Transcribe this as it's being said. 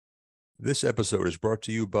This episode is brought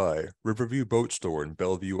to you by Riverview Boat Store in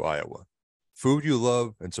Bellevue, Iowa. Food you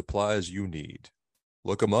love and supplies you need.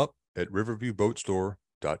 Look them up at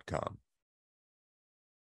riverviewboatstore.com.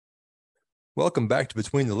 Welcome back to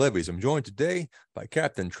Between the Levees. I'm joined today by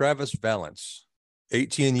Captain Travis Valence.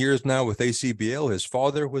 18 years now with ACBL. His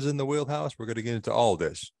father was in the wheelhouse. We're going to get into all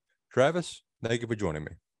this. Travis, thank you for joining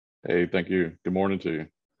me. Hey, thank you. Good morning to you.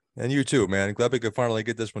 And you too, man. Glad we could finally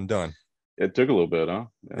get this one done. It took a little bit, huh?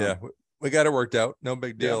 Yeah, we got it worked out. No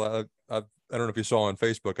big deal. Yeah. I don't know if you saw on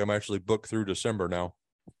Facebook, I'm actually booked through December now.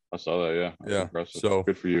 I saw that. Yeah. That's Yeah. impressive. So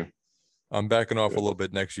good for you. I'm backing off Good. a little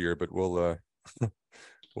bit next year, but we'll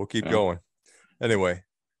keep going. Anyway,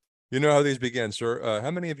 you know how these begin, sir.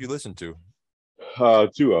 How many have you listened to?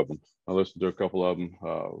 Two of them. I listened to a couple of them.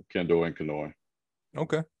 Kendo and Canoe.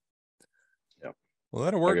 Okay. Yeah. Well,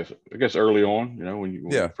 that'll work. I guess early on, when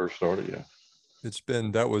you first started. Yeah.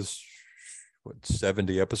 That was what,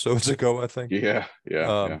 70 episodes ago, I think. Yeah.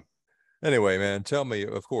 Anyway, man, tell me,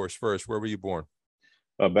 of course, first, where were you born?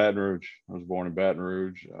 Baton Rouge. I was born in Baton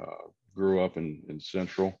Rouge. Grew up in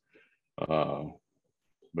Central.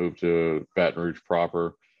 Moved to Baton Rouge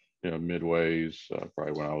proper, midways,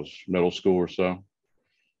 probably when I was middle school or so.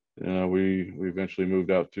 We eventually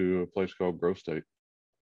moved out to a place called Grove State.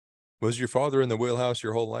 Was your father in the wheelhouse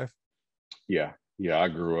your whole life? Yeah. I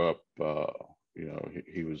grew up.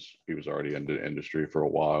 He was already in the industry for a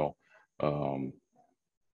while. So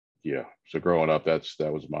growing up, that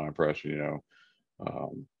was my impression.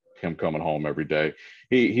 Him coming home every day.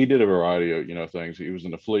 He did a variety of things. He was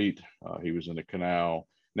in the fleet. He was in the canal.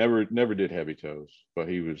 Never did heavy tows, but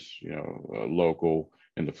he was local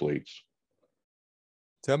in the fleets.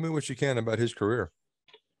 Tell me what you can about his career.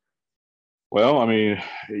 Well, I mean,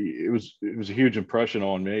 it was a huge impression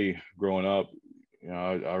on me growing up.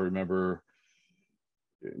 I remember,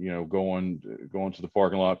 going to the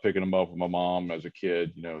parking lot, picking him up with my mom as a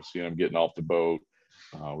kid. Seeing him getting off the boat.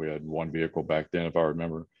 We had one vehicle back then, if I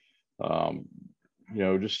remember.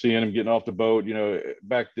 Just seeing him getting off the boat.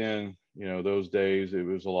 Back then, those days it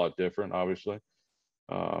was a lot different. Obviously,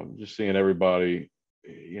 just seeing everybody,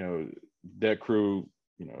 deck crew,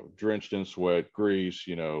 drenched in sweat, grease,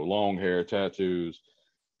 long hair, tattoos,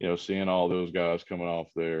 seeing all those guys coming off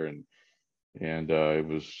there, and it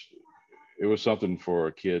was something for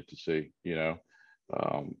a kid to see. I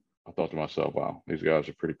thought to myself, wow, these guys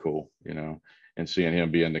are pretty cool, and seeing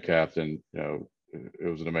him being the captain, it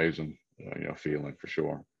was an amazing, feeling for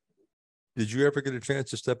sure. Did you ever get a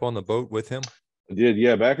chance to step on the boat with him? I did,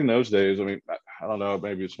 yeah. Back in those days, I mean, I don't know,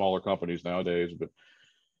 maybe smaller companies nowadays, but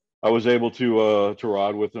I was able to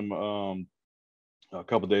ride with him a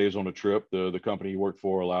couple of days on a trip. The company he worked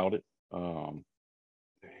for allowed it,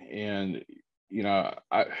 and it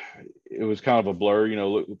was kind of a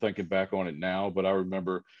blur, thinking back on it now. But I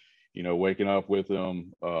remember, waking up with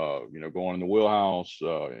him, going in the wheelhouse,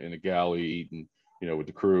 in the galley, eating, with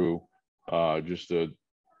the crew, just the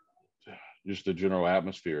general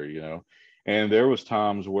atmosphere. And there was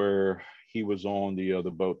times where he was on the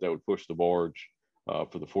boat that would push the barge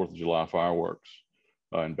for the 4th of July fireworks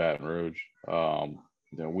in Baton Rouge.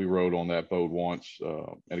 We rode on that boat once,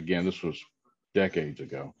 and again, this was decades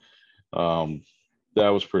ago. That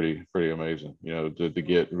was pretty amazing, to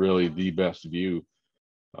get really the best view,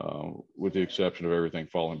 with the exception of everything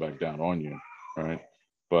falling back down on you, right?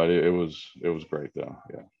 But it was great though.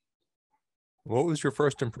 Yeah. What was your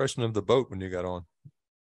first impression of the boat when you got on?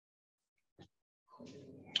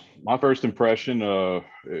 My first impression,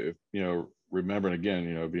 remembering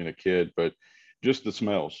again, being a kid, but just the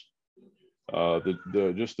smells,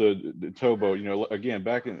 the towboat, again,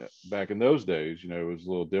 back in those days, it was a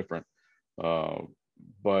little different,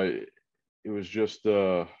 but it was just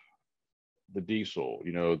the diesel,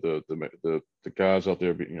 the guys out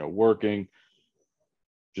there, working,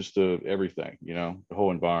 just everything, the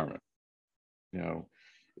whole environment,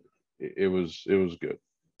 it was good.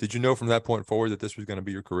 Did you know from that point forward that this was going to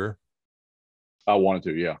be your career? I wanted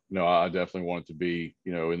to, yeah. No, I definitely wanted to be,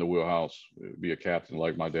 in the wheelhouse, be a captain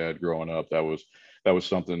like my dad growing up. That was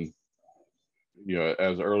something,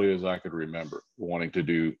 as early as I could remember, wanting to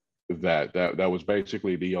do that. That was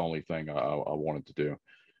basically the only thing I wanted to do.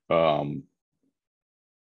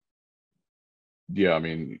 Yeah, I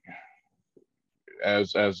mean,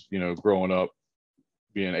 as growing up,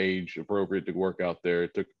 being age appropriate to work out there,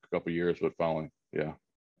 it took a couple of years, but finally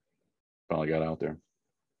got out there.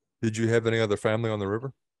 Did you have any other family on the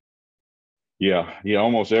river? Yeah.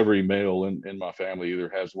 Almost every male in my family either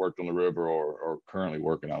has worked on the river or currently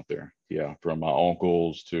working out there. Yeah, from my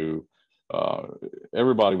uncles to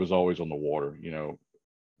everybody was always on the water.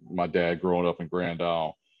 My dad growing up in Grand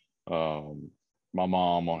Isle, my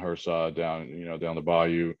mom on her side down, down the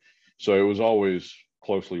bayou. So it was always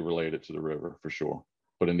closely related to the river for sure.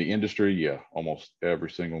 But in the industry, yeah, almost every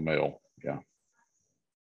single male. Yeah.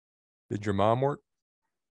 Did your mom work?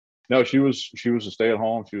 No, she was a stay at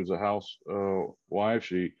home. She was a house wife.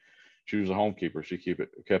 She was a homekeeper. She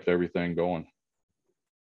kept everything going.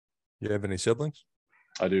 You have any siblings?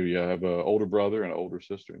 I do. Yeah, I have an older brother and an older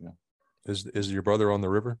sister. Yeah. Is your brother on the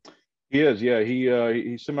river? He is. Yeah,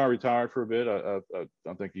 he's semi-retired for a bit. I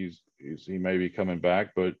think he may be coming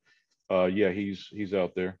back, but yeah, he's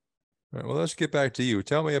out there. All right, well, let's get back to you.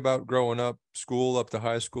 Tell me about growing up, school up to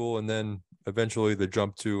high school, and then eventually the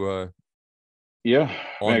jump to Yeah,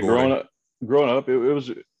 man, onboarding. growing up, it was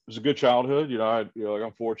a good childhood. Like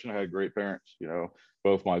I'm fortunate. I had great parents.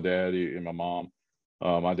 Both my dad and my mom.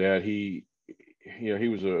 My dad, he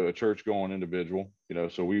was a church going individual.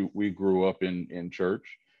 So we grew up in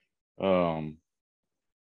church. Um,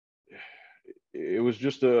 it was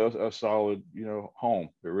just a solid, home.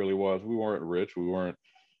 It really was. We weren't rich. We weren't,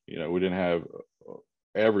 we didn't have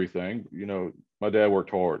everything. My dad worked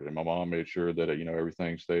hard, and my mom made sure that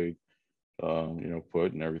everything stayed,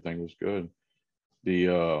 put, and everything was good. The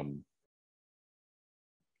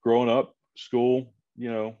growing up, school,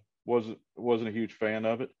 wasn't a huge fan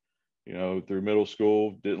of it. Through middle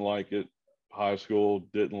school, didn't like it. High school,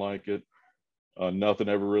 didn't like it. Nothing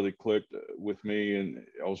ever really clicked with me, and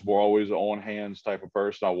I was more always an on hands type of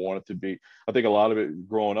person. I wanted to be. I think a lot of it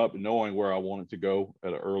growing up and knowing where I wanted to go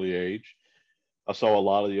at an early age. I saw a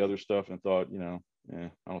lot of the other stuff and thought, I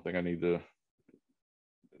don't think I need to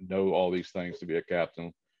know all these things to be a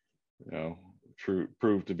captain. True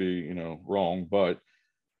proved to be, wrong. But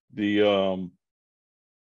the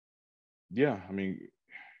yeah, I mean,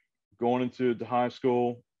 going into the high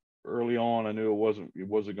school early on, I knew it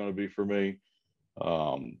wasn't going to be for me.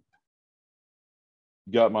 Um,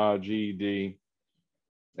 got my GED,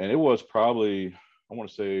 and it was probably, I want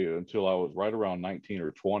to say, until I was right around 19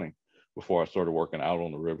 or 20 before I started working out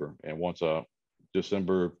on the river. And once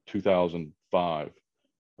December 2005,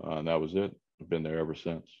 and that was it. I've been there ever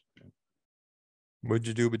since. What'd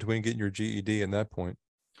you do between getting your GED and that point?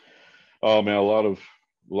 Oh man, a lot of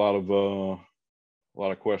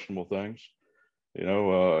questionable things.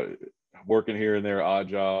 Working here and there, odd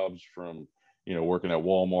jobs, from working at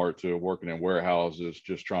Walmart to working in warehouses,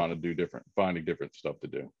 just trying to finding different stuff to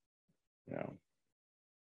do. Yeah.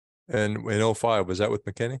 And in '05, was that with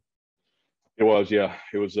McKinney? It was, yeah.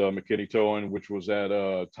 It was McKinney Towing, which was at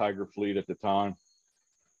Tiger Fleet at the time.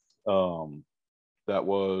 That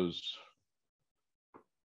was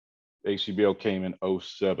ACBL came in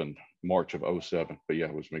 '07, March of '07. But yeah,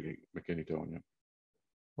 it was McKinney Towing. Yeah.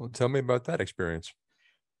 Well, tell me about that experience.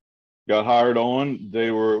 Got hired on. They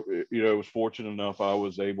were, was fortunate enough I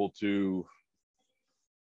was able to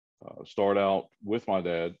start out with my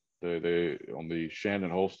dad. They on the Shannon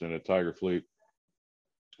Holston at Tiger Fleet,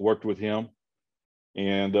 worked with him,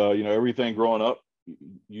 and everything growing up,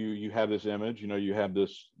 you have this image, you have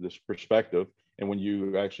this perspective, and when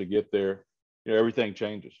you actually get there, everything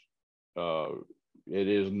changes. It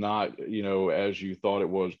is not, as you thought it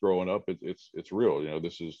was growing up. It's real.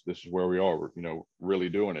 This is where we are. We're really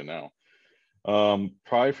doing it now.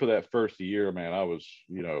 Probably for that first year, man, I was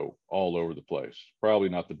all over the place. Probably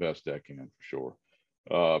not the best deckhand for sure.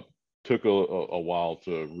 Took a while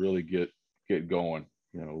to really get going,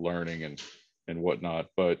 learning and whatnot.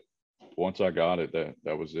 But once I got it,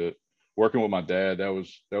 that was it. Working with my dad, that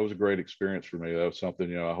was a great experience for me. That was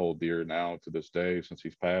something I hold dear now to this day since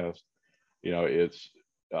he's passed. It's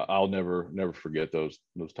I'll never forget those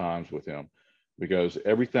times with him, because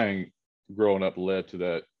everything growing up led to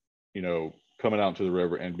that, coming out to the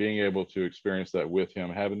river and being able to experience that with him,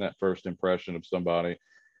 having that first impression of somebody.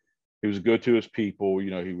 He was good to his people. He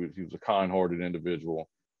was a kind-hearted individual,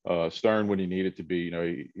 stern when he needed to be.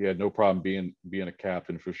 He had no problem being a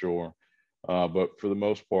captain for sure. But for the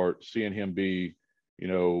most part, seeing him be,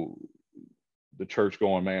 the church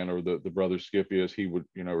going man, or the brother Skippy, as he would,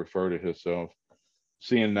 refer to himself,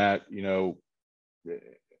 seeing that,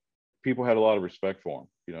 people had a lot of respect for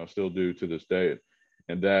him, still do to this day.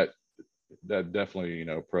 And that definitely,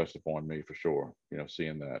 pressed upon me for sure,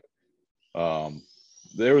 seeing that.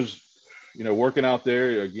 There was, working out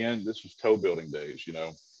there again, this was tow building days, you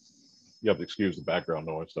have to excuse the background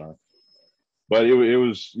noise, sorry. But it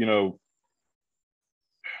was,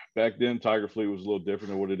 back then Tiger Fleet was a little different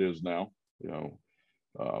than what it is now,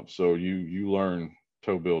 so you learn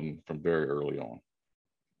tow building from very early on,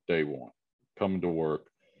 day one, coming to work.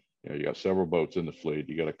 You got several boats in the fleet.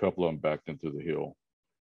 You got a couple of them backed into the hill.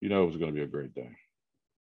 It was going to be a great day.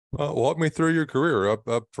 Walk me through your career up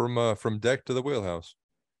from deck to the wheelhouse.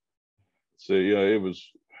 So yeah, it was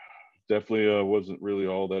definitely wasn't really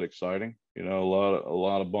all that exciting. You know, a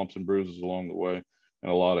lot of bumps and bruises along the way,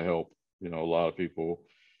 and a lot of help. You know, a lot of people,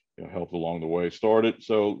 you know, helped along the way.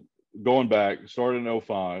 Going back, started in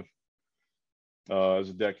 '05 as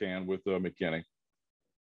a deckhand with McKinney.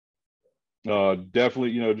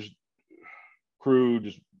 Definitely, you know, just crew,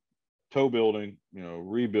 just tow building, you know,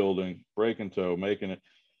 rebuilding, breaking tow, making it.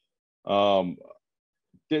 Um,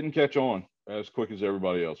 didn't catch on as quick as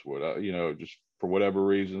everybody else would. You know, just for whatever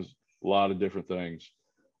reasons, a lot of different things.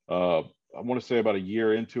 I want to say about a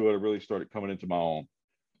year into it, I really started coming into my own.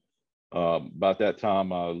 About that time,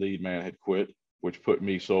 my lead man had quit, which put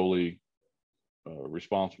me solely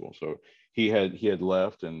responsible. So he had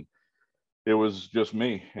left, and it was just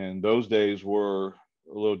me. And those days were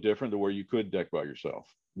a little different to where you could deck by yourself.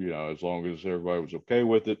 You know, as long as everybody was okay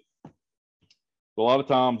with it. A lot of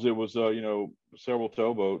times it was, you know, several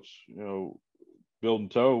towboats, you know, build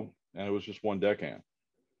and tow, and it was just one deckhand.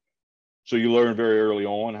 So you learn very early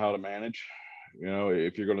on how to manage. You know,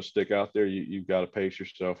 if you're going to stick out there, you've got to pace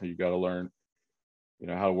yourself, and you've got to learn, you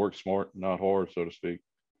know, how to work smart, not hard, so to speak.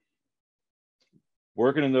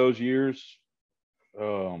 Working in those years,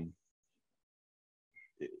 um,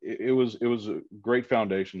 it was a great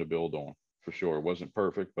foundation to build on for sure. It wasn't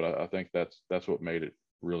perfect, but I think that's what made it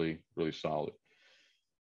really solid.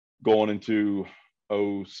 Going into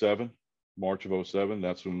 '07, March of '07,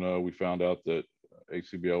 that's when we found out that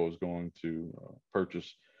ACBL was going to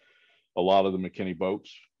purchase a lot of the McKinney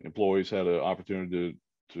boats. Employees had an opportunity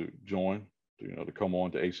to join, you know, to come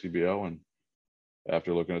on to ACBL. And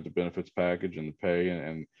after looking at the benefits package and the pay,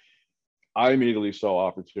 and I immediately saw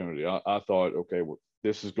opportunity. I thought, okay, well,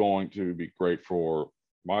 this is going to be great for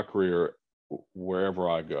my career wherever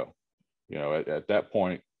I go. You know, at that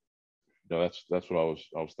point, you know, that's what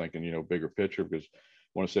I was thinking. You know, bigger picture, because I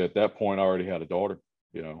want to say at that point I already had a daughter.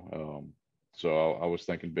 You know, so I was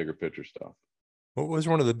thinking bigger picture stuff. What was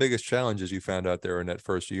one of the biggest challenges you found out there in that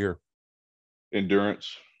first year?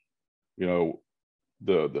 Endurance. You know,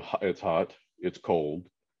 the it's hot, it's cold,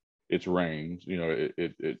 it's rains. You know,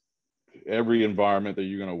 it every environment that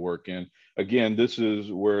you're going to work in. Again, this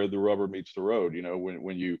is where the rubber meets the road. You know,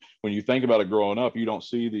 when you think about it growing up, you don't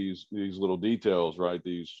see these little details, right?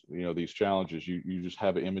 These, you know, these challenges. You just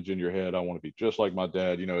have an image in your head. I want to be just like my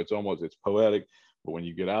dad. You know, it's poetic, but when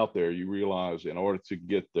you get out there, you realize in order to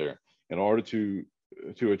get there, in order to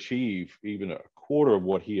achieve even a quarter of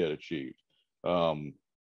what he had achieved,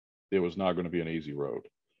 it was not going to be an easy road.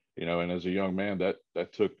 You know, and as a young man, that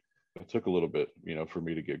took a little bit, you know, for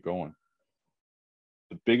me to get going.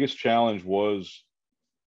 The biggest challenge was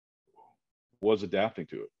adapting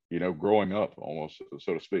to it, you know, growing up almost,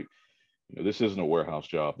 so to speak. You know, this isn't a warehouse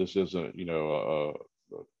job. This isn't, you know,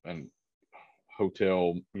 an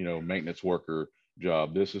hotel, you know, maintenance worker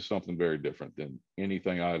job. This is something very different than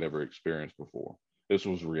anything I had ever experienced before. This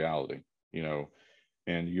was reality, you know,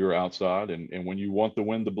 and you're outside, and when you want the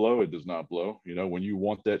wind to blow, it does not blow. You know, when you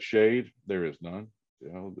want that shade, there is none.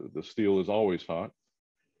 You know, the steel is always hot.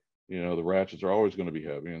 You know, the ratchets are always going to be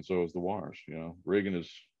heavy, and so is the wires. You know, rigging is,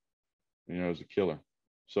 you know, is a killer.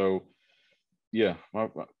 So yeah, my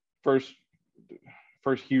first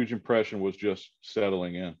first huge impression was just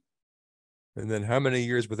settling in. And then how many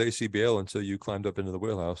years with ACBL until you climbed up into the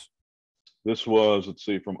wheelhouse? This was, let's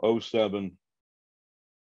see, from '07.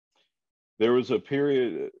 There was a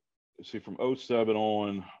period, let's see, from '07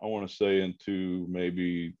 on, I want to say into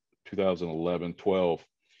maybe 2011, 12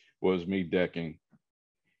 was me decking.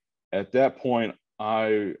 At that point,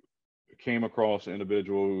 I came across an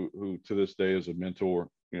individual who to this day is a mentor,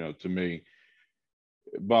 you know, to me.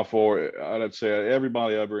 By far, I'd say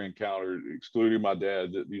everybody I ever encountered, excluding my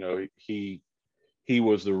dad, that, you know, he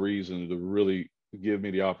was the reason to really give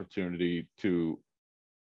me the opportunity to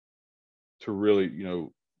really, you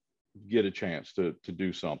know, get a chance to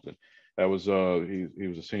do something. That was he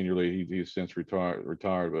was a senior lead. He's since retired,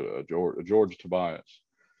 but George Tobias.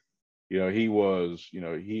 You know, he was, you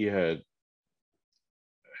know, he had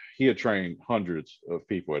trained hundreds of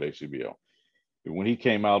people at ACBL. When he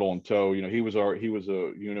came out on tow, you know, he was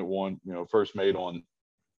a Unit 1, you know, first mate on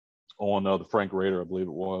the Frank Raider, I believe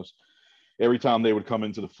it was. Every time they would come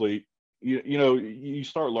into the fleet, you know, you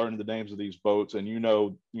start learning the names of these boats, and you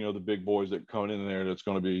know the big boys that come in there. That's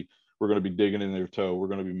going to be, we're going to be digging in their tow. We're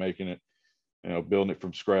going to be making it, you know, building it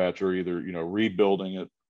from scratch, or either, you know, rebuilding it.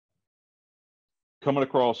 Coming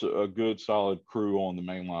across a good solid crew on the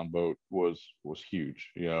mainline boat was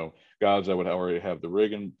huge. You know, guys that would already have the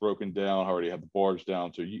rigging broken down, already have the barge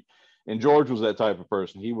down. So you, and George was that type of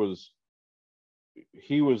person. He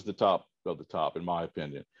was the top of the top, in my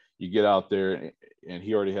opinion. You get out there, and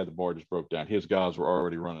he already had the barges broke down. His guys were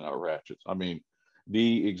already running out ratchets. I mean,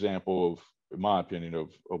 the example of, in my opinion,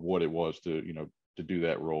 of what it was to, to do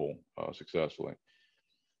that role successfully.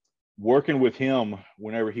 Working with him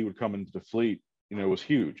whenever he would come into the fleet, was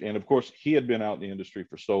huge. And of course, he had been out in the industry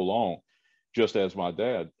for so long, just as my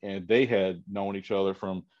dad, and they had known each other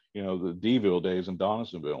from, the Deville days in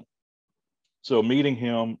Donaldsonville. So meeting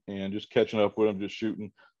him and just catching up with him, just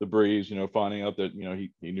shooting the breeze, finding out that,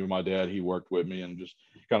 he knew my dad, he worked with me, and just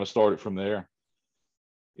kind of started from there.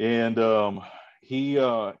 And he,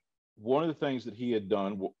 one of the things that he had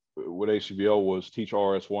done with ACBL was teach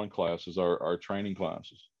RS1 classes, our training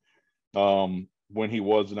classes. When he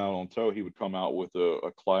wasn't out on tow, he would come out with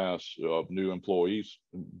a class of new employees,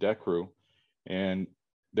 deck crew, and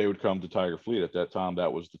they would come to Tiger Fleet. At that time,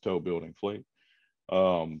 that was the tow building fleet.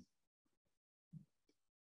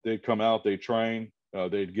 They'd come out, they'd train,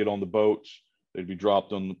 they'd get on the boats, they'd be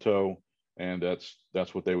dropped on the tow, and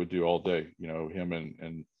that's what they would do all day, him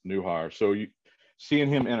and new hires. So seeing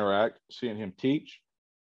him interact, seeing him teach,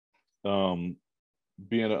 being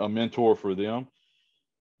a mentor for them,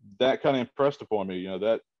 that kind of impressed upon me.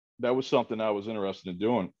 That was something I was interested in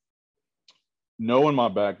doing. Knowing my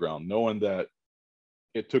background, knowing that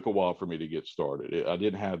it took a while for me to get started. I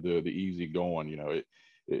didn't have the easy going,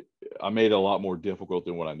 I made it a lot more difficult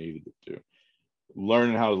than what I needed it to.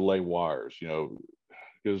 Learning how to lay wires,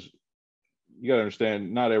 because you got to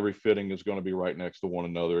understand, not every fitting is going to be right next to one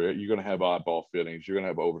another. You're going to have eyeball fittings. You're going to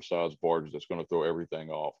have oversized barges that's going to throw everything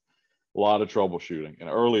off. A lot of troubleshooting. And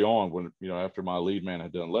early on, when, after my lead man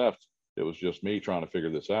had done left, it was just me trying to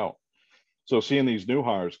figure this out. So seeing these new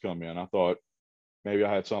hires come in, I thought maybe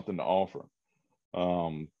I had something to offer.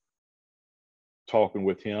 Talking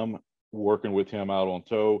with him, working with him out on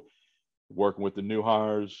tow, working with the new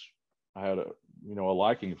hires, I had a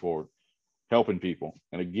liking for helping people.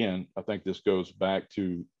 And again, I think this goes back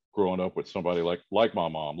to growing up with somebody like my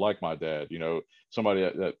mom, like my dad, somebody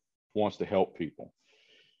that wants to help people.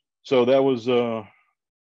 So that was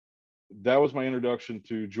my introduction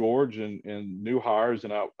to George and new hires.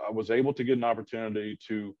 And I was able to get an opportunity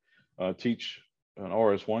to teach an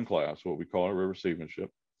RS1 class, what we call a river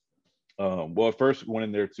seamanship. Well, at first went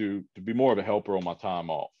in there to be more of a helper on my time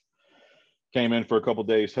off. Came in for a couple of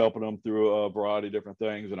days helping them through a variety of different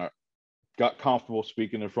things, and I got comfortable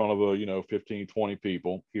speaking in front of 15, 20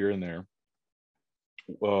 people here and there,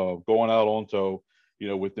 going out on tow,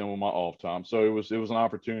 with them on my off time. So it was an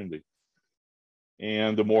opportunity,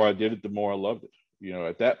 and the more I did it, the more I loved it.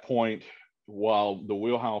 At that point, while the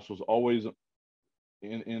wheelhouse was always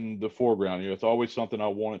in the foreground, it's always something I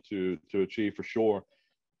wanted to achieve for sure.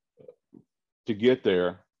 To get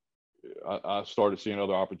there, I started seeing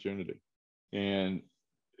other opportunity. And,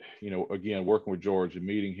 again, working with George and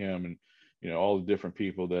meeting him and, all the different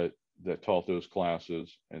people that taught those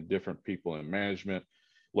classes and different people in management,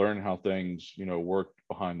 learning how things, work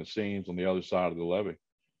behind the scenes on the other side of the levee.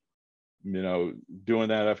 Doing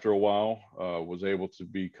that after a while, was able to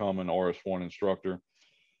become an RS1 instructor.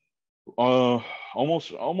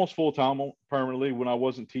 Almost full-time permanently when I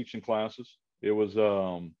wasn't teaching classes. It was,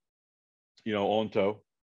 on tow.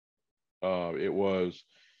 It was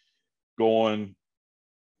going,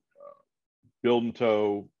 building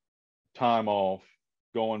tow, time off,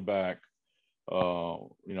 going back,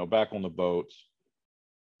 back on the boats.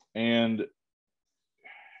 And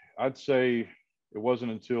I'd say it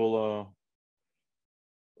wasn't until a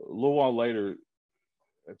little while later,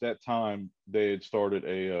 at that time, they had started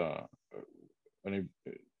an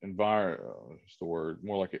environment, what's the word,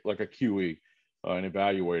 more like a QE, an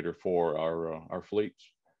evaluator for our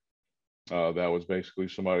fleets. That was basically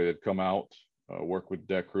somebody that come out, work with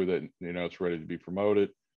deck crew that it's ready to be promoted.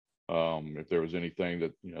 If there was anything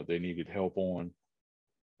that they needed help on,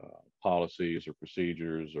 policies or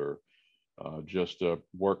procedures or just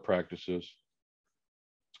work practices.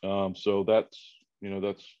 So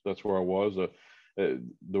that's where I was.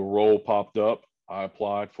 The role popped up. I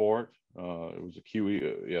applied for it. It was a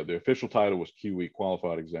QE. The official title was QE,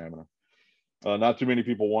 Qualified Examiner. Not too many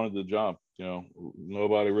people wanted the job.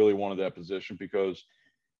 Nobody really wanted that position because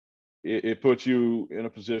it puts you in a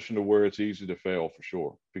position to where it's easy to fail for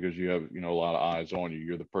sure, because you have, a lot of eyes on you.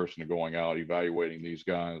 You're the person going out, evaluating these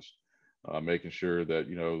guys, making sure that,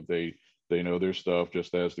 they know their stuff,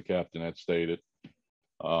 just as the captain had stated,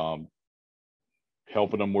 helping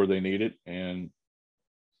them where they need it, and,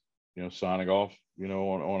 signing off,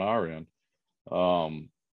 on our end.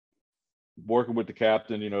 Working with the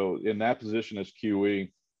captain, in that position as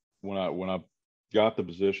QE, when I got the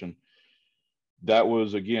position, that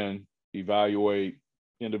was, again, evaluate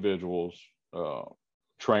individuals,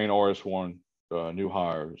 train RS1 new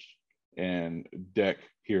hires, and deck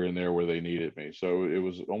here and there where they needed me. So it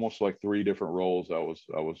was almost like three different roles I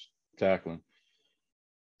was tackling,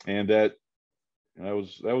 and that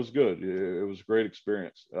was good. It was a great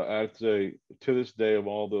experience. I'd say to this day, of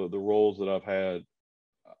all the roles that I've had,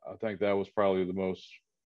 I think that was probably the most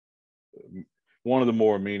one of the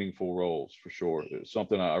more meaningful roles for sure. It's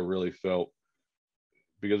something I really felt,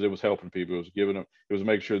 because it was helping people. It was giving them. It was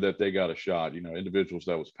making sure that they got a shot. Individuals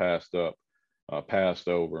that was passed up, passed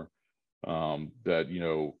over, that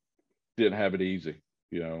didn't have it easy.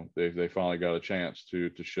 They finally got a chance to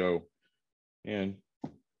show, and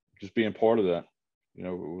just being part of that, it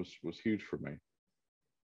was huge for me.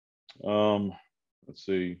 Let's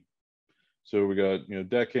see. So we got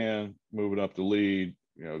deckhand, moving up to lead.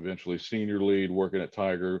 Eventually senior lead, working at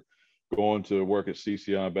Tiger, going to work at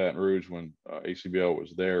CCI Baton Rouge when ACBL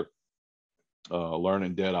was there,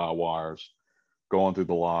 learning dead eye wires, going through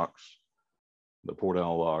the locks, the pour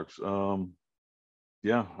down locks.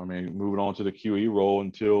 Yeah, I mean, moving on to the QE role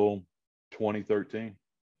until 2013.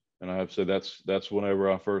 And I have to say that's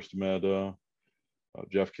whenever I first met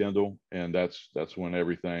Jeff Kendall, and that's when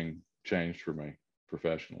everything changed for me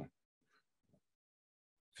professionally.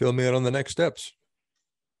 Fill me in on the next steps.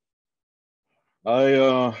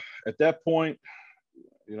 I at that point,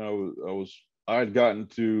 I had gotten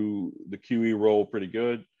to the QE role pretty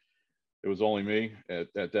good. It was only me at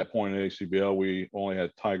that point in ACBL. We only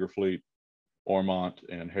had Tiger Fleet, Ormont,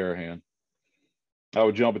 and Harahan. I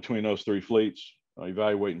would jump between those three fleets,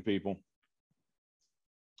 evaluating people.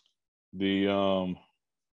 The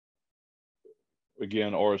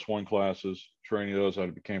again, RS1 classes, training those. I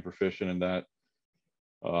became proficient in that.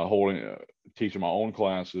 Teaching my own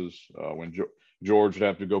classes. When George would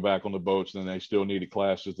have to go back on the boats, and then they still needed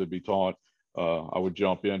classes to be taught, I would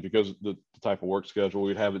jump in, because the type of work schedule,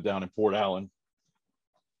 we'd have it down in Port Allen,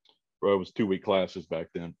 where it was 2-week classes back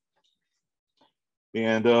then.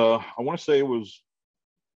 And I want to say it was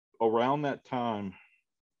around that time,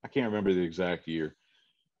 I can't remember the exact year,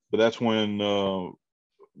 but that's when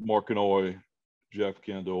Mark Canoy, Jeff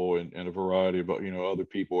Kendall, and a variety of other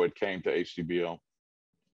people had came to ACBL.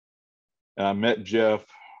 And I met Jeff,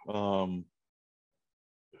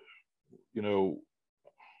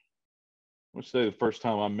 let's say the first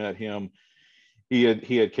time I met him, he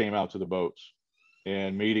had came out to the boats,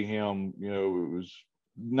 and meeting him, it was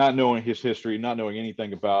not knowing his history, not knowing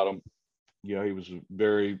anything about him. He was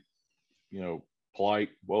very,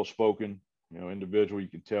 polite, well-spoken, individual. You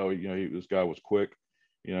could tell, this guy was quick.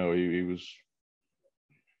 He was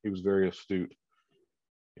very astute.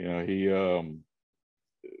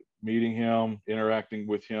 Meeting him, interacting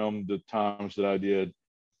with him, the times that I did,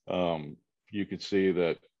 you could see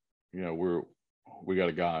that, we got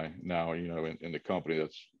a guy now, in the company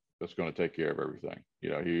that's going to take care of everything.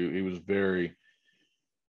 He was very,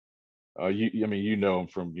 you know him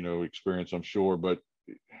from, experience, I'm sure, but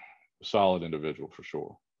a solid individual for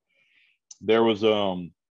sure. There was a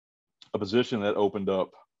position that opened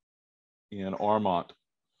up in Armont,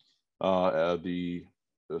 the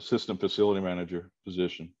assistant facility manager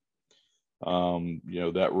position.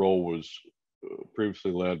 That role was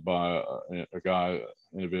previously led by a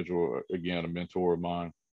individual, again, a mentor of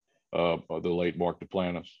mine, the late Mark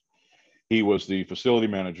Duplantis. He was the facility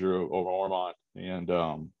manager of Ormont, and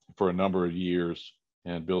for a number of years,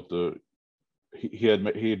 and he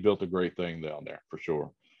had built a great thing down there for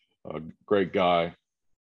sure. A great guy,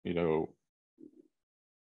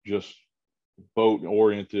 just boat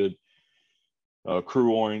oriented,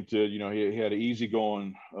 crew oriented. He had an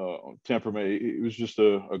easygoing temperament. He was just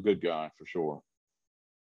a good guy for sure.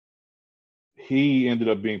 He ended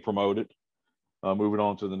up being promoted, moving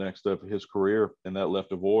on to the next step of his career, and that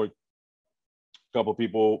left a void. A couple of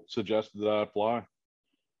people suggested that I apply.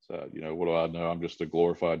 So, what do I know? I'm just a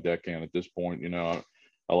glorified deckhand at this point. I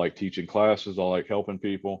like teaching classes. I like helping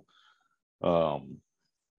people.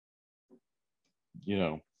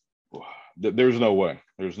 There's no way.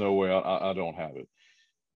 There's no way I don't have it.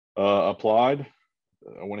 Applied.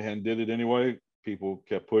 I went ahead and did it anyway. People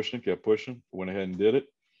kept pushing. Went ahead and did it.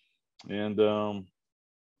 And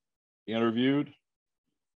interviewed.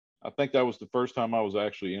 I think that was the first time I was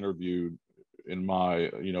actually interviewed in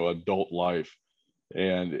my, adult life.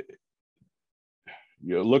 And,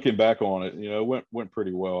 looking back on it, it went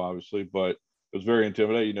pretty well, obviously, but it was very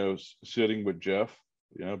intimidating, sitting with Jeff,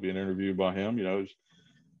 being interviewed by him,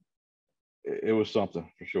 it was something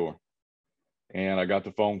for sure. And I got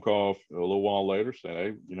the phone call a little while later saying,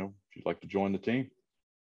 hey, if you'd like to join the team.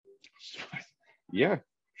 Yeah,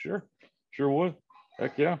 sure would.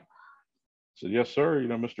 Heck yeah. I said, yes, sir.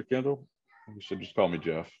 Mr. Kendall. He said, just call me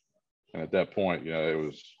Jeff. And at that point, it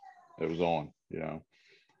was on. you know.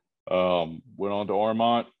 Went on to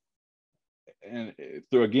Ormont, and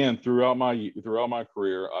throughout my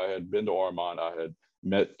career, I had been to Ormont. I had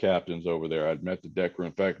met captains over there. I'd met the deck crew.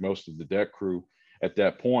 In fact, most of the deck crew at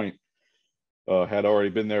that point had already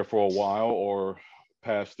been there for a while or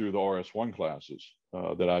passed through the RS1 classes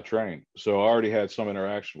that I trained. So I already had some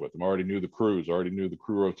interaction with them. I already knew the crews. I already knew the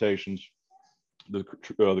crew rotations, the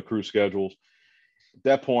crew schedules. At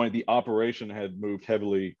that point, the operation had moved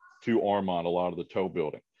heavily to Ormont, a lot of the tow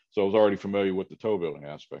building. So I was already familiar with the tow building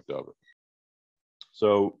aspect of it.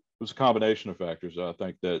 So it was a combination of factors, I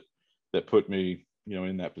think, that put me,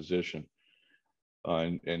 in that position,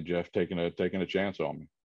 and Jeff taking a chance on me,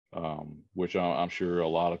 which I'm sure a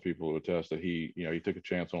lot of people would attest that he took a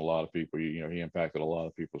chance on a lot of people. He impacted a lot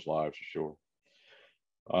of people's lives for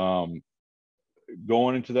sure.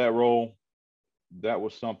 Going into that role, that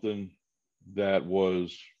was something that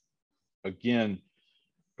was, again,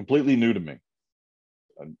 completely new to me.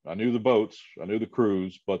 I knew the boats, I knew the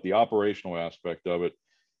crews, but the operational aspect of it,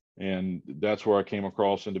 and that's where I came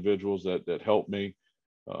across individuals that helped me,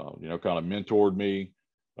 kind of mentored me,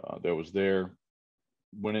 that was there.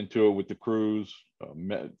 Went into it with the crews.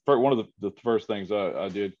 One of the first things I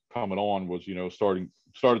did coming on was,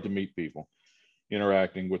 started to meet people,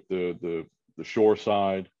 interacting with the shore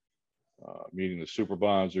side, meeting the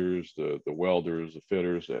supervisors, the welders, the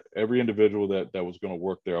fitters, every individual that was going to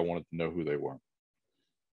work there. I wanted to know who they were.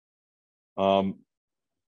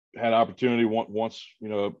 Had opportunity once,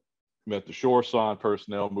 met the shore side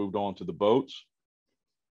personnel, moved on to the boats,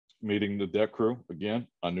 meeting the deck crew. Again,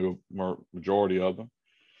 I knew a majority of them.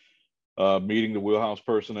 Meeting the wheelhouse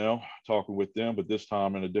personnel, talking with them, but this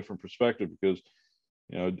time in a different perspective, because,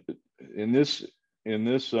 in this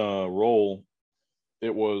role,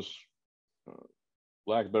 it was,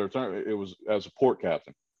 lack of a better term, it was as a port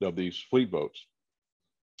captain of these fleet boats.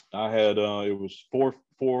 I had, it was four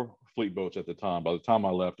fleet boats at the time. By the time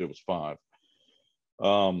I left, it was 5.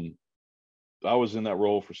 I was in that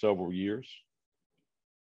role for several years.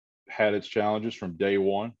 Had its challenges from day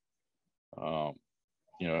one.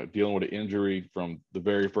 Dealing with an injury from the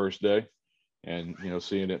very first day, and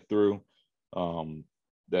seeing it through.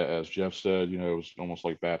 That, as Jeff said, it was almost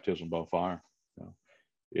like baptism by fire.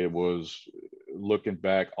 It was, looking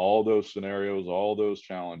back, all those scenarios, all those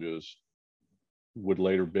challenges would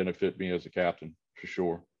later benefit me as a captain for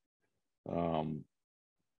sure.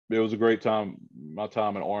 It was a great time. My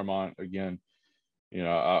time in Ormont, again,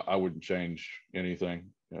 I wouldn't change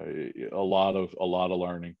anything. A lot of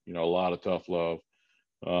learning, a lot of tough love,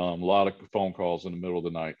 a lot of phone calls in the middle of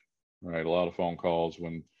the night, right? A lot of phone calls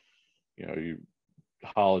when,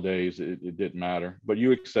 holidays, it didn't matter, but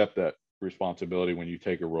you accept that responsibility when you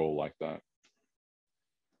take a role like that.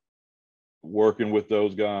 Working with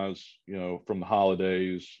those guys, from the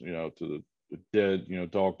holidays, to the dead,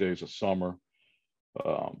 dog days of summer,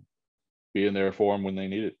 being there for them when they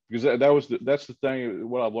need it, because that's the thing.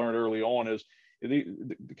 What I've learned early on is the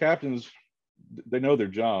captains, they know their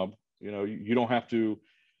job. You don't have to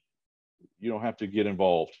get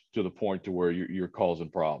involved to the point to where you're causing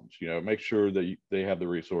problems. Make sure that they have the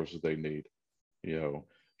resources they need.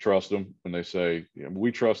 Trust them when they say,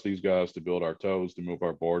 we trust these guys to build our tows, to move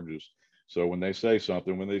our barges. So when they say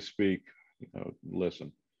something, when they speak,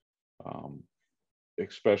 listen.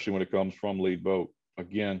 Especially when it comes from lead boat.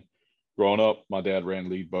 Again, growing up, my dad ran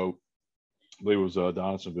lead boat. I believe it was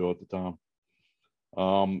Donaldsonville at the time.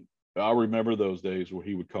 I remember those days where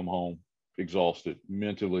he would come home exhausted,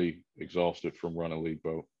 mentally exhausted from running lead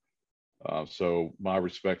boat. So my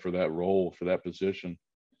respect for that role, for that position,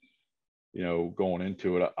 going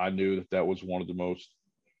into it, I knew that was one of the most,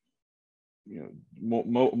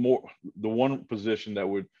 more the one position that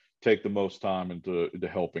would take the most time into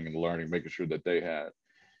helping and learning, making sure that they had.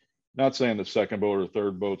 Not saying the second boat or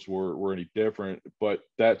third boats were any different, but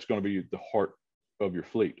that's going to be the heart of your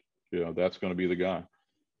fleet. That's going to be the guy.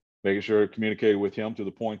 Making sure I communicated with him to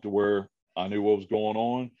the point to where I knew what was going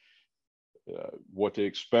on, what to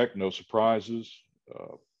expect, no surprises,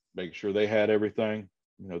 making sure they had everything,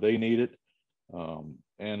 they needed.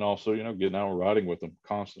 And also, getting out and riding with them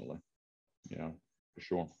constantly, for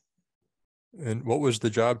sure. And what was the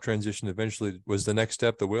job transition eventually? Was the next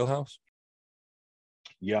step the wheelhouse?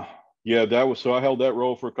 Yeah, that was, so I held that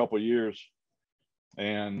role for a couple of years.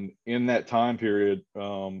 And in that time period,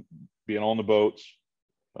 being on the boats,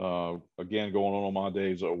 again, going on my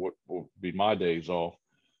days, or what will be my days off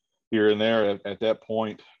here and there, at that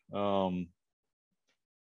point, an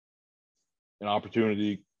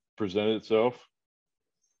opportunity presented itself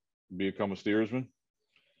to become a steersman.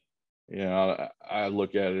 I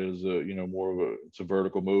look at it as more of it's a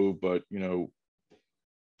vertical move, but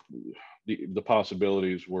the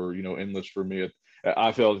possibilities were, endless for me.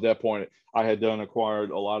 I felt at that point I had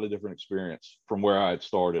acquired a lot of different experience from where I had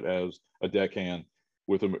started as a deckhand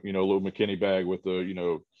with a, little McKinney bag with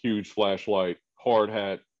a, huge flashlight, hard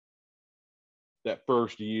hat. That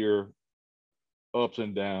first year, ups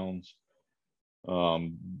and downs,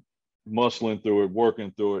 muscling through it,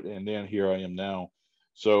 working through it, and then here I am now.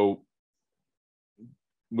 So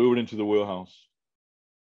moving into the wheelhouse,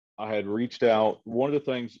 I had reached out. One of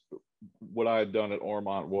the things, what I had done at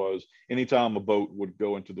Ormont was anytime a boat would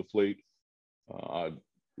go into the fleet, I'd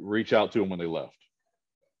reach out to them when they left.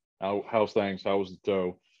 How's things? How was the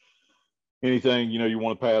tow? Anything, you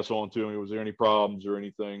want to pass on to me? Was there any problems or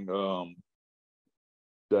anything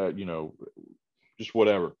that, just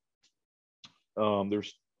whatever.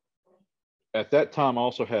 There's at that time I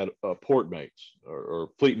also had port mates or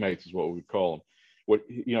fleet mates is what we would call them. What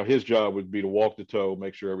his job would be to walk the tow,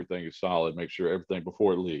 make sure everything is solid, make sure everything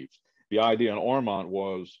before it leaves. The idea in Ormont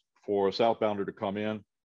was for a southbounder to come in.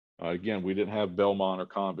 Again, we didn't have Belmont or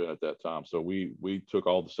Convent at that time, so we took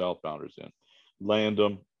all the southbounders in, land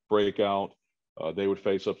them, break out. They would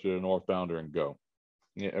face up to the northbounder and go.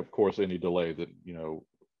 Yeah, of course, any delay that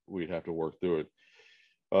we'd have to work through it.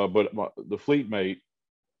 But the fleet mate,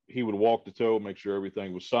 he would walk the tow, make sure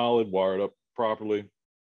everything was solid, wired up properly.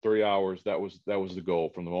 3 hours. That was the goal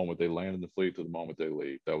from the moment they land in the fleet to the moment they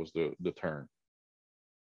leave. That was the turn.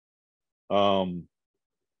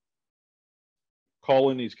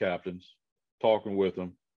 Calling these captains, talking with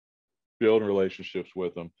them, building relationships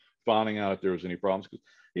with them, finding out if there was any problems. Because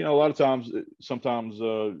a lot of times, sometimes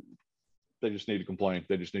they just need to complain.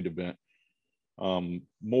 They just need to vent.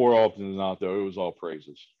 More often than not, though, it was all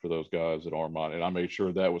praises for those guys at Ormont, and I made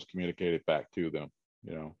sure that was communicated back to them.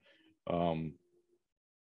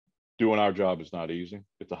 Doing our job is not easy.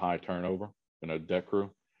 It's a high turnover in a deck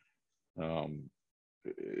crew.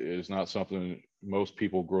 It's not something most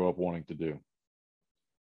people grow up wanting to do.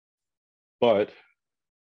 But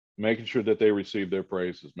making sure that they receive their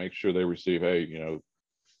praises, make sure they receive, hey,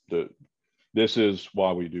 this is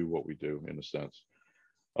why we do what we do, in a sense.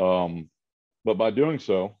 But by doing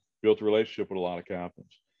so, built a relationship with a lot of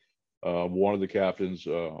captains. One of the captains,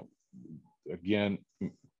 again,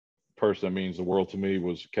 person that means the world to me,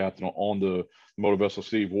 was captain on the motor vessel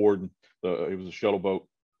Steve Warden. He was a shuttle boat,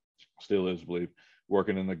 still is, I believe,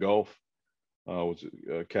 working in the Gulf. Was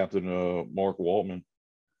Captain Mark Waltman.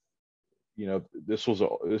 This is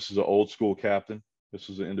an old school captain. This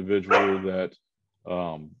was an individual that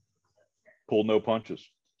pulled no punches.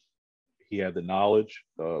 He had the knowledge.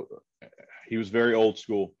 He was very old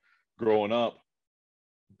school. Growing up,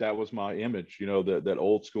 that was my image. That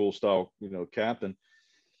old school style, captain.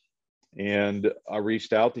 And I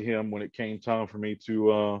reached out to him when it came time for me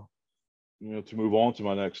to move on to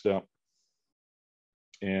my next step.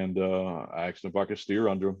 And I asked him if I could steer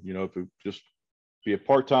under him, if it just be a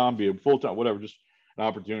part-time, be a full-time, whatever, just an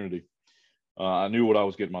opportunity. I knew what I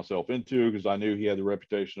was getting myself into because I knew he had the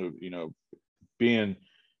reputation of, being,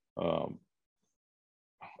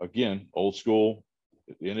 again, old school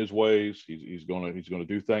in his ways. He's gonna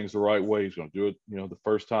do things the right way. He's gonna do it, the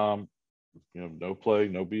first time. No play,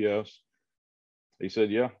 no BS. He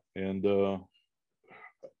said, yeah. And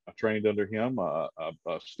I trained under him. I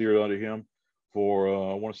steered under him for,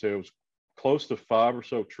 I want to say it was close to 5 or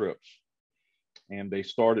so trips. And they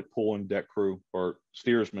started pulling deck crew or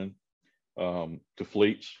steersmen to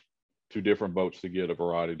fleets, to different boats to get a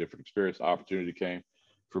variety of different experience. Opportunity came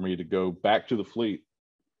for me to go back to the fleet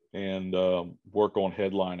and work on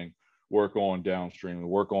headlining, work on downstream,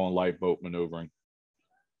 work on light boat maneuvering.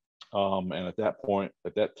 And at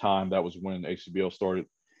that time, that was when ACBL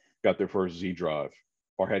got their first Z drive,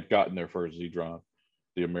 or had gotten their first Z drive,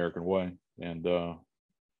 the American way, and got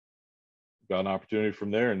an opportunity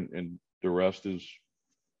from there. And the rest is,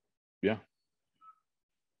 yeah.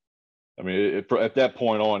 I mean, at that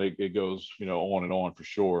point on, it goes, on and on for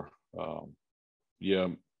sure. Yeah,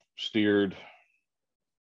 steered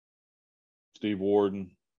Steve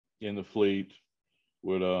Warden in the fleet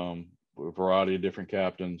with a variety of different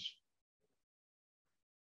captains.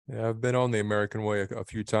 Yeah, I've been on the American way a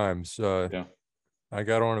few times. Yeah. I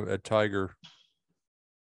got on at Tiger.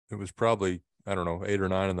 It was probably, I don't know, 8 or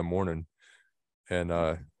 9 in the morning. And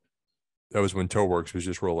that was when Towworks was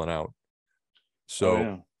just rolling out.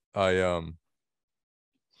 So I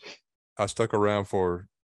stuck around for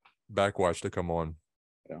Backwatch to come on.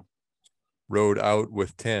 Yeah. Rode out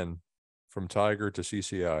with 10 from Tiger to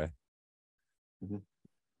CCI. Mm-hmm.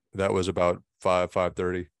 That was about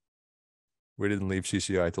 5:30. We didn't leave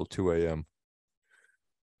CCI till 2 a.m.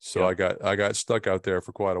 So yeah. I got stuck out there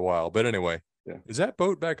for quite a while. But anyway, yeah. Is that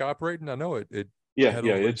boat back operating? I know it Yeah, had a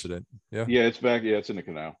yeah, little incident. Yeah. it's back. Yeah, it's in the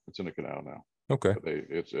canal. It's in the canal now. Okay. But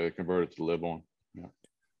it's converted to live on. Yeah.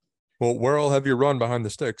 Well, where all have you run behind the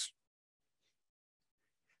sticks?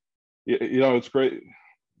 It's great.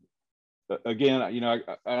 Again,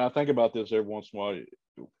 I think about this every once in a while.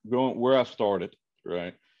 Going where I started,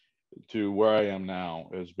 right, to where I am now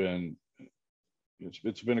has been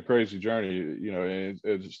it's been a crazy journey. And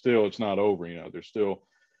it's not over. There's still,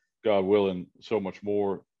 God willing, so much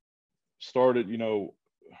more. Started,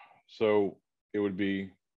 so it would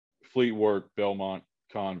be Fleet Work, Belmont,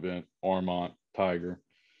 Convent, Armont, Tiger.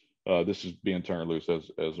 This is being turned loose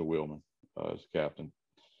as a wheelman, as a captain.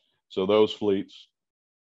 So those fleets,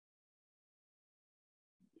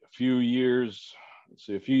 a few years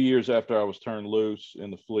after I was turned loose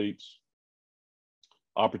in the fleets,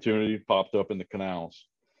 opportunity popped up in the canals.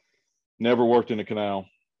 Never worked in the canal,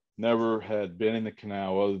 never had been in the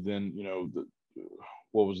canal other than,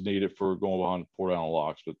 what was needed for going behind the Port Allen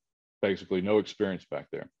locks, but basically no experience back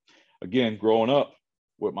there. Again, growing up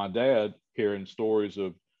with my dad, hearing stories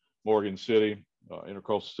of Morgan City,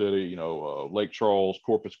 Intercoastal City, Lake Charles,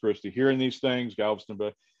 Corpus Christi, hearing these things, Galveston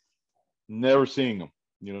Bay, never seeing them,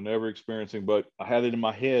 never experiencing, but I had it in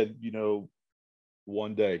my head,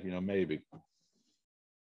 one day, maybe.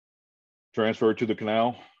 Transferred to the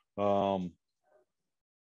canal.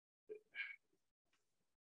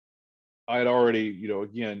 I had already,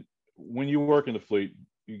 again, when you work in the fleet,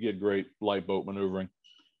 you get great light boat maneuvering,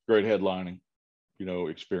 great headlining,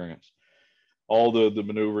 experience. All the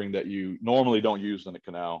maneuvering that you normally don't use in the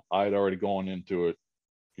canal, I had already gone into it,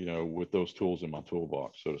 with those tools in my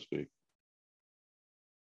toolbox, so to speak.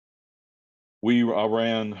 I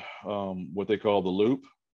ran what they call the loop,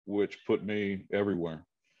 which put me everywhere.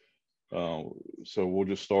 So we'll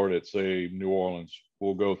just start at, say, New Orleans.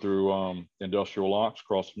 We'll go through industrial locks,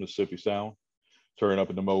 cross the Mississippi Sound, turn up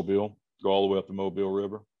into Mobile, go all the way up the Mobile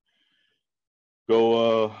River,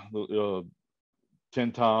 go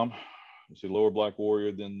 10 Tom, see Lower Black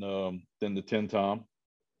Warrior, then the 10 Tom,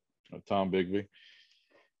 Tom Bigby,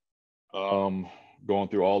 going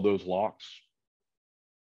through all those locks,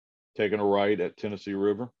 taking a right at Tennessee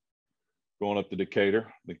River, going up to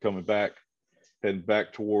Decatur, then coming back, heading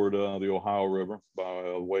back toward the Ohio River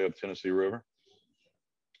by way of Tennessee River,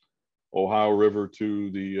 Ohio River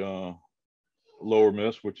to the Lower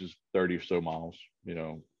Miss, which is 30 or so miles,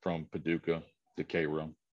 from Paducah to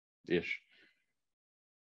Cairo-ish.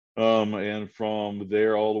 And from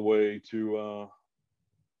there all the way to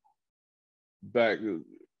back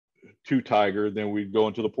to Tiger, then we'd go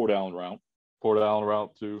into the Port Allen route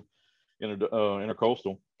to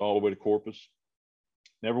Intercoastal, all the way to Corpus.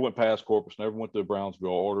 Never went past Corpus, never went to Brownsville.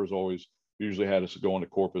 Orders always usually had us go into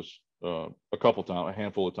Corpus a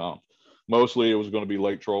handful of times. Mostly it was going to be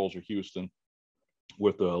Lake Charles or Houston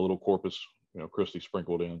with a little Corpus, Christi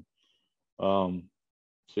sprinkled in. So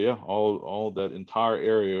yeah, all that entire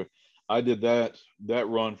area. I did that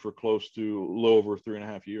run for close to a little over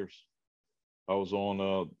 3.5 years. I was on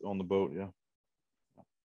the boat, yeah.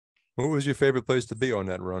 What was your favorite place to be on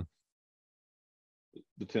that run?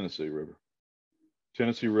 The Tennessee River.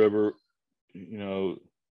 Tennessee River,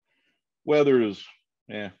 weather is,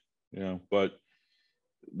 but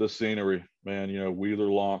the scenery, man, Wheeler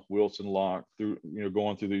Lock, Wilson Lock, through,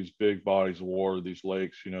 going through these big bodies of water, these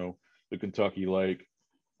lakes, the Kentucky Lake.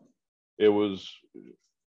 It was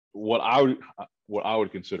what I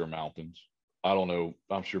would consider mountains. I don't know.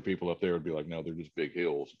 I'm sure people up there would be like, no, they're just big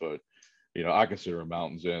hills, but I consider them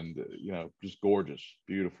mountains, and just gorgeous,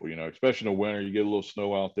 beautiful. Especially in the winter, you get a little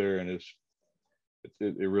snow out there, and it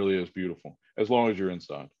really is beautiful as long as you're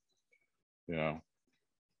inside. Yeah,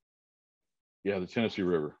 the Tennessee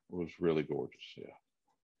River was really gorgeous. Yeah.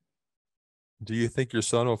 Do you think your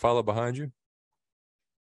son will follow behind you?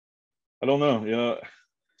 I don't know.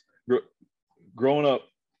 Growing up,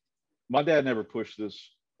 my dad never pushed this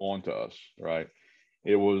onto us, right?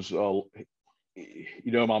 It was, my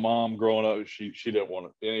mom growing up, she didn't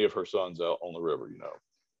want any of her sons out on the river,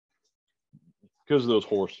 because of those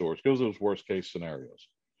horror stories, because of those worst case scenarios.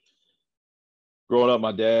 Growing up,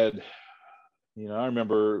 my dad, I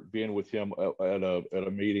remember being with him at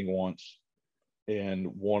a meeting once, and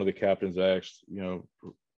one of the captains asked,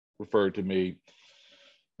 referred to me.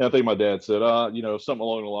 And I think my dad said, something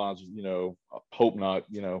along the lines of, hope not,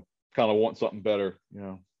 kind of want something better,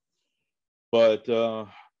 But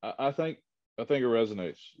I think it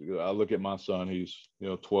resonates. I look at my son; he's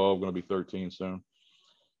 12, going to be 13 soon.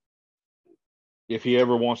 If he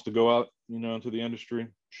ever wants to go out, into the industry,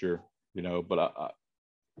 sure, But I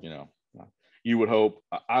you would hope,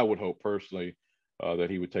 I would hope personally, that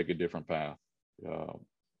he would take a different path.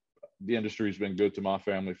 the industry has been good to my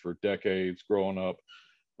family for decades growing up,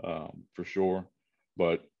 for sure.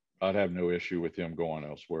 But I'd have no issue with him going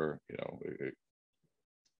elsewhere,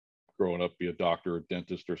 growing up, be a doctor or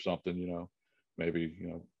dentist or something, maybe,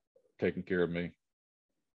 taking care of me.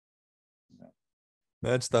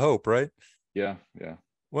 That's the hope, right? Yeah. Yeah.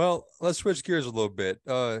 Well, let's switch gears a little bit.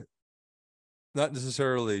 Not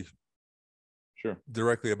necessarily Sure.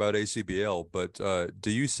 directly about ACBL, but do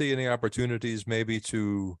you see any opportunities maybe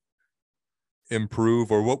to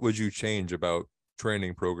improve, or what would you change about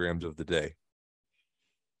training programs of the day?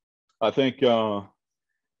 I think, knowing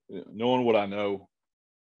what I know,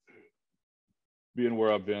 being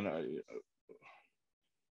where I've been,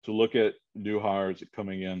 to look at new hires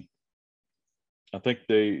coming in, I think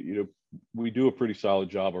we do a pretty solid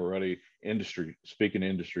job already. Speaking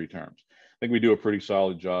industry terms, I think we do a pretty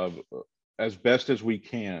solid job, as best as we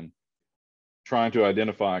can, trying to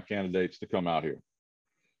identify candidates to come out here.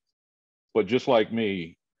 But just like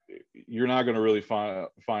me, you're not going to really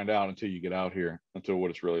find out until you get out here, until what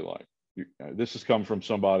it's really like. This has come from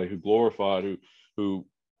somebody who glorified, who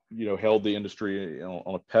held the industry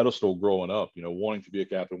on a pedestal growing up, wanting to be a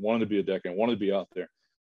captain, wanting to be a deckhand, wanting to be out there.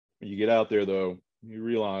 When you get out there, though, you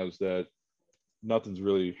realize that nothing's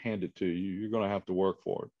really handed to you. You're going to have to work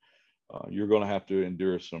for it. You're going to have to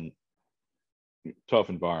endure some tough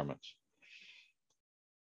environments.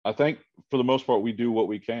 I think for the most part, we do what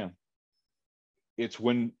we can. It's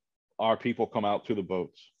when our people come out to the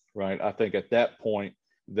boats, right? I think at that point,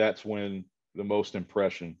 that's when the most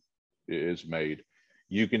impression is made.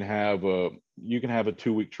 You can have a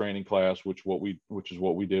 2-week training class, which is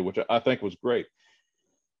what we did, which I think was great,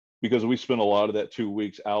 because we spent a lot of that 2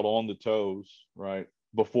 weeks out on the tows, right,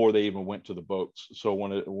 before they even went to the boats. So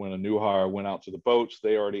when a new hire went out to the boats,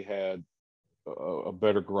 they already had a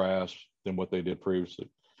better grasp than what they did previously.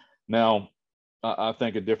 Now, I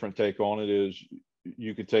think a different take on it is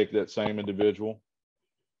you could take that same individual,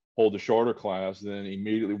 hold a shorter class, then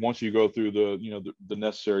immediately, once you go through the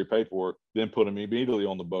necessary paperwork, then put them immediately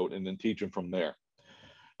on the boat and then teach them from there,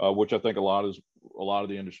 which I think a lot of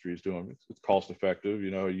the industry is doing. It's cost effective.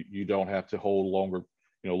 You don't have to hold longer,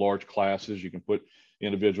 large classes. You can put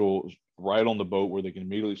individuals right on the boat where they can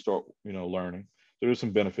immediately start, learning. There are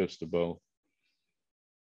some benefits to both.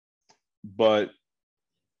 But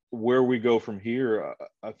where we go from here,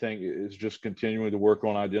 I think, is just continuing to work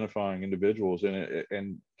on identifying individuals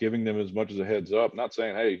and giving them as much as a heads up. Not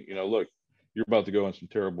saying, hey, look, you're about to go in some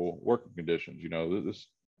terrible working conditions. This,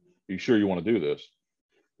 you sure you want to do this?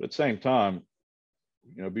 But at the same time,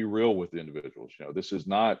 be real with the individuals. This is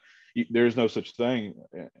not. There's no such thing,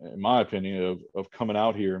 in my opinion, of coming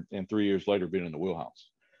out here and 3 years later being in the wheelhouse.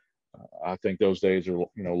 I think those days are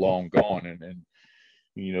long gone, and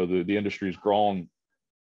the industry's grown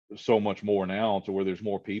so much more now to where there's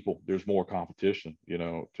more people, there's more competition,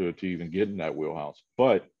 to even get in that wheelhouse.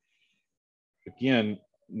 But again,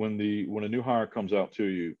 when a new hire comes out to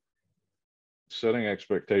you, setting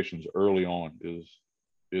expectations early on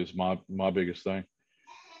is my biggest thing.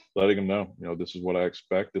 Letting them know, this is what I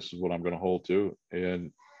expect, this is what I'm going to hold to,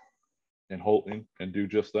 and do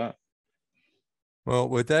just that. Well,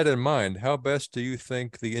 with that in mind, how best do you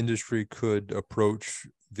think the industry could approach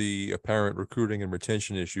the apparent recruiting and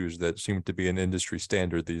retention issues that seem to be an industry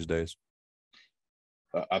standard these days?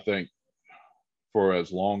 I think for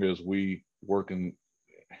as long as we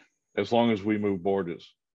as long as we move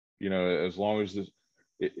borders, as long as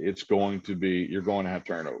it's going to be, you're going to have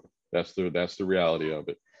turnover. That's the reality of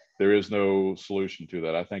it. There is no solution to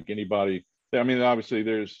that. I think anybody, obviously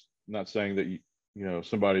there's, not saying that,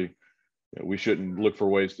 somebody, we shouldn't look for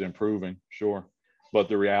ways to improving, sure. But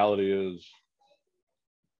the reality is,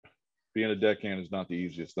 being a deckhand is not the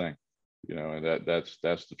easiest thing, and that's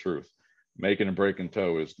the truth. Making and breaking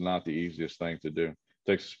tow is not the easiest thing to do. It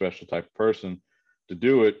takes a special type of person to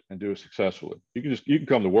do it and do it successfully. You can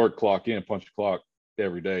come to work, clock in, punch the clock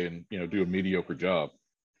every day, and do a mediocre job.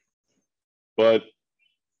 But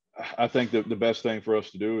I think that the best thing for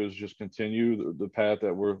us to do is just continue the path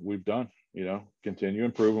that we've done. Continue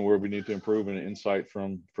improving where we need to improve, and insight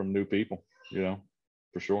from new people.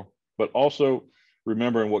 For sure. But also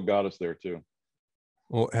remembering what got us there too.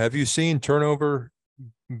 Well, have you seen turnover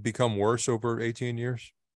become worse over 18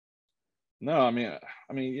 years? No,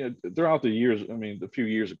 throughout the years, the few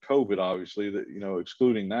years of COVID, obviously, that,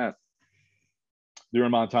 excluding that,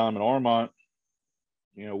 during my time in Armont,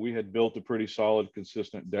 we had built a pretty solid,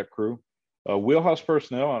 consistent deck crew. Wheelhouse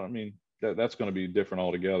personnel, that's going to be different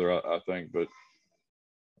altogether, I think. But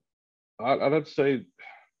I'd have to say,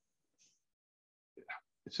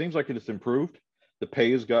 it seems like it has improved. The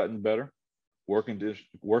pay has gotten better,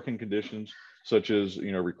 working conditions, such as,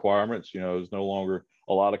 requirements. There's no longer,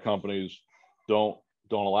 a lot of companies don't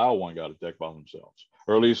don't allow one guy to deck by themselves,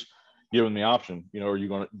 or at least give them the option. Do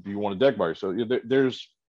you want to deck by yourself? It's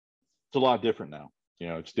a lot different now.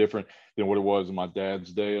 It's different than what it was in my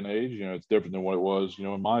dad's day and age. It's different than what it was,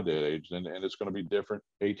 in my day and age, and it's going to be different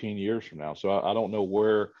 18 years from now. So I don't know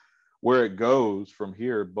where it goes from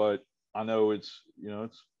here, but I know it's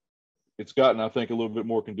gotten, I think, a little bit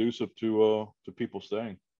more conducive to people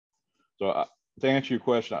staying. So to answer your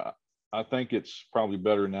question, I think it's probably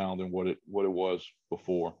better now than what it was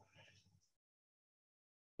before.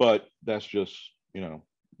 But that's just,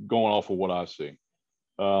 going off of what I see.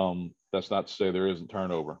 That's not to say there isn't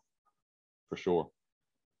turnover, for sure.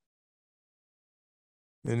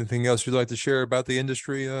 Anything else you'd like to share about the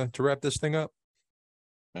industry to wrap this thing up?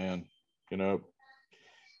 Man,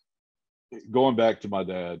 going back to my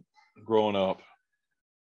dad, growing up,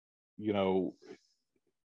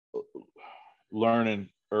 learning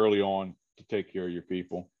early on to take care of your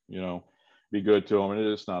people, be good to them. And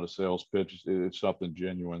it's not a sales pitch. It's something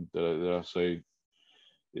genuine that I say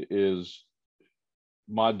is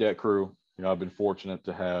my deck crew. I've been fortunate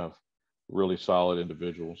to have really solid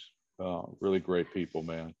individuals, really great people,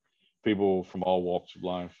 man, people from all walks of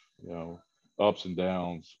life, ups and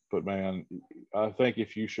downs. But man, I think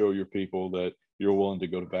if you show your people that you're willing to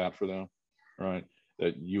go to bat for them, right,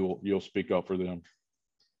 that you'll speak up for them.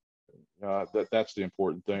 That's the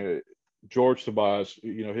important thing. George Tobias,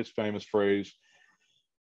 his famous phrase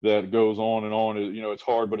that goes on and on is, it's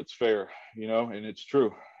hard, but it's fair, and it's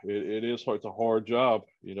true. It is hard. It's a hard job.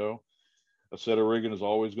 A set of rigging is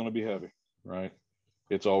always going to be heavy, right?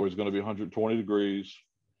 It's always going to be 120 degrees,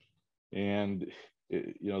 and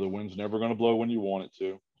the wind's never going to blow when you want it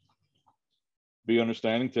to. Be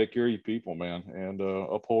understanding, take care of your people, man, and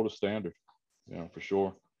uphold a standard, for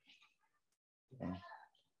sure.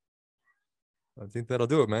 I think that'll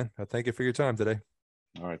do it, man. I thank you for your time today.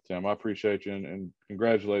 All right, Tim, I appreciate you, and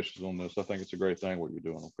congratulations on this. I think it's a great thing what you're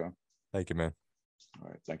doing. Okay. Thank you, man. All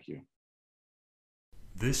right, thank you.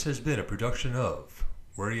 This has been a production of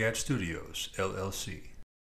Where You At Studios, LLC.